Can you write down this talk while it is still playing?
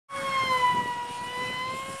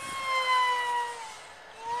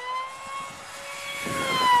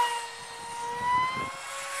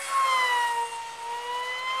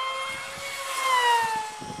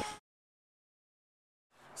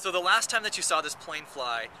So the last time that you saw this plane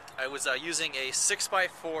fly, I was using a 6x4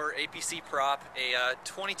 APC prop, a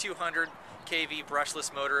 2200 kV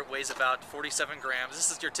brushless motor. It weighs about 47 grams.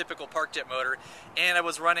 This is your typical park jet motor. And I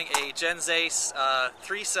was running a Gen Zeiss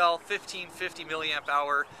 3-cell 1550 milliamp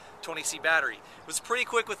hour 20C battery. It was pretty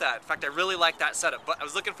quick with that. In fact, I really liked that setup, but I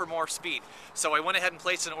was looking for more speed. So I went ahead and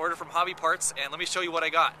placed an order from Hobby Parts, and let me show you what I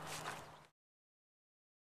got.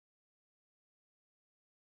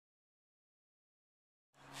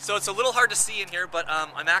 So it's a little hard to see in here, but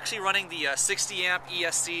I'm actually running the 60 amp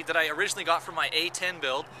ESC that I originally got from my A10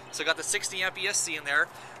 build. So I got the 60 amp ESC in there.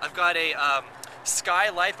 I've got a Sky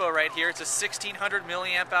LiPo right here. It's a 1600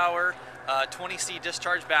 milliamp hour 20C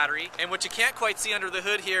discharge battery. And what you can't quite see under the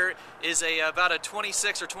hood here is about a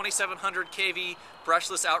 26 or 2700 kV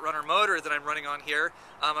brushless outrunner motor that I'm running on here.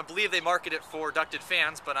 I believe they market it for ducted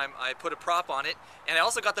fans, but I put a prop on it. And I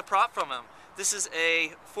also got the prop from them. This is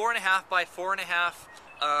a 4.5 by 4.5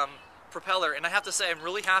 propeller, and I have to say I'm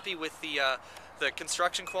really happy with the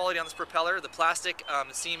construction quality on this propeller. The plastic,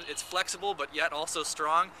 it's flexible but yet also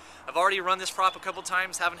strong. I've already run this prop a couple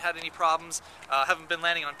times, haven't had any problems, haven't been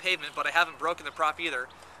landing on pavement, but I haven't broken the prop either.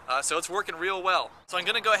 So it's working real well. So I'm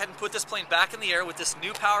going to go ahead and put this plane back in the air with this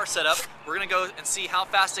new power setup. We're going to go and see how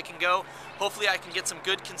fast it can go. Hopefully I can get some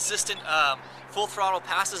good consistent full throttle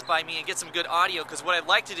passes by me and get some good audio, because what I'd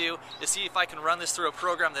like to do is see if I can run this through a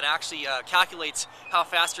program that actually calculates how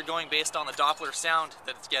fast you're going based on the Doppler sound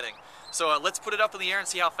that it's getting. So let's put it up in the air and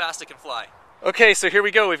see how fast it can fly. Okay, so here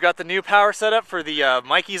we go. We've got the new power setup for the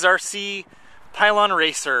MikeysRC Pylon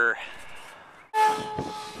Racer.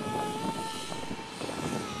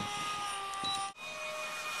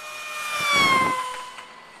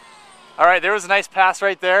 Alright, there was a nice pass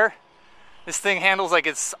right there. This thing handles like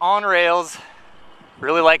it's on rails.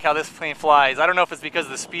 Really like how this plane flies. I don't know if it's because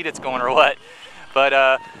of the speed it's going or what,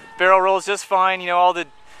 but barrel rolls just fine. You know, all the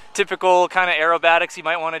typical kind of aerobatics you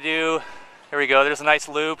might want to do. There we go, there's a nice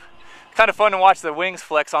loop. Kind of fun to watch the wings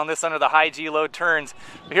flex on this under the high G load turns.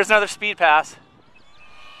 But here's another speed pass.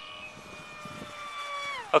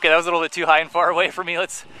 Okay, that was a little bit too high and far away for me.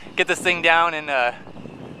 Let's get this thing down and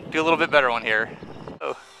do a little bit better one here.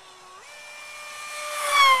 Oh.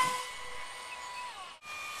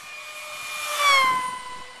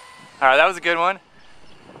 Alright, that was a good one.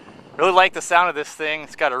 Really like the sound of this thing.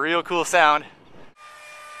 It's got a real cool sound.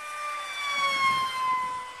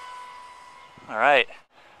 Alright.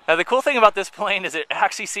 Now the cool thing about this plane is it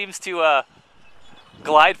actually seems to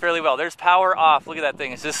glide fairly well. There's power off. Look at that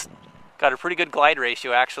thing. It's just got a pretty good glide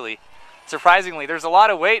ratio actually. Surprisingly, there's a lot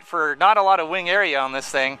of weight for not a lot of wing area on this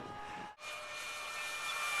thing.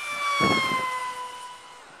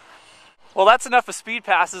 Well, that's enough of speed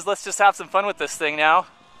passes. Let's just have some fun with this thing now.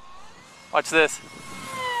 Watch this.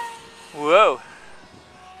 Whoa.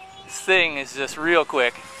 This thing is just real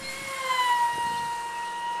quick.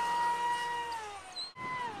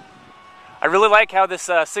 I really like how this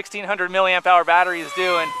 1600 milliamp hour battery is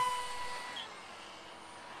doing.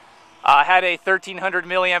 I had a 1300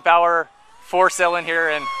 milliamp hour 4-cell in here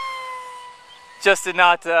and just did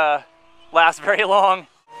not last very long.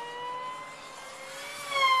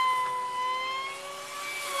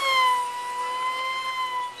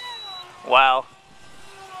 Wow.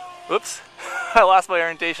 Whoops. I lost my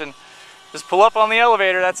orientation. Just pull up on the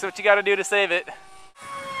elevator. That's what you got to do to save it.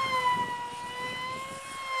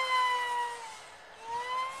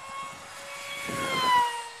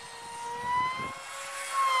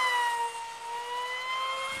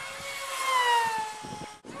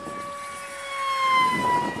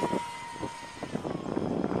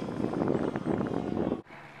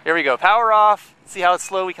 Here we go. Power off. See how it's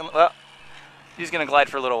slow we can... Well, he's going to glide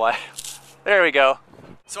for a little while. There we go.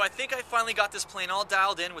 So I think I finally got this plane all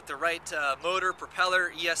dialed in with the right motor,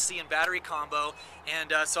 propeller, ESC, and battery combo.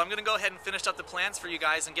 And so I'm going to go ahead and finish up the plans for you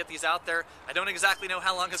guys and get these out there. I don't exactly know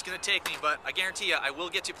how long it's going to take me, but I guarantee you I will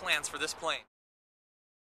get you plans for this plane.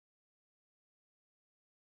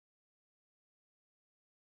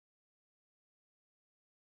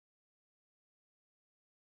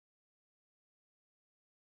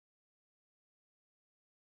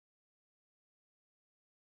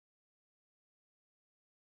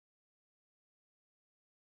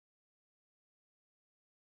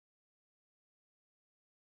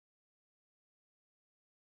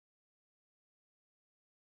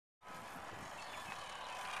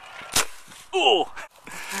 Ooh!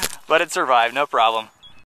 But it survived, no problem.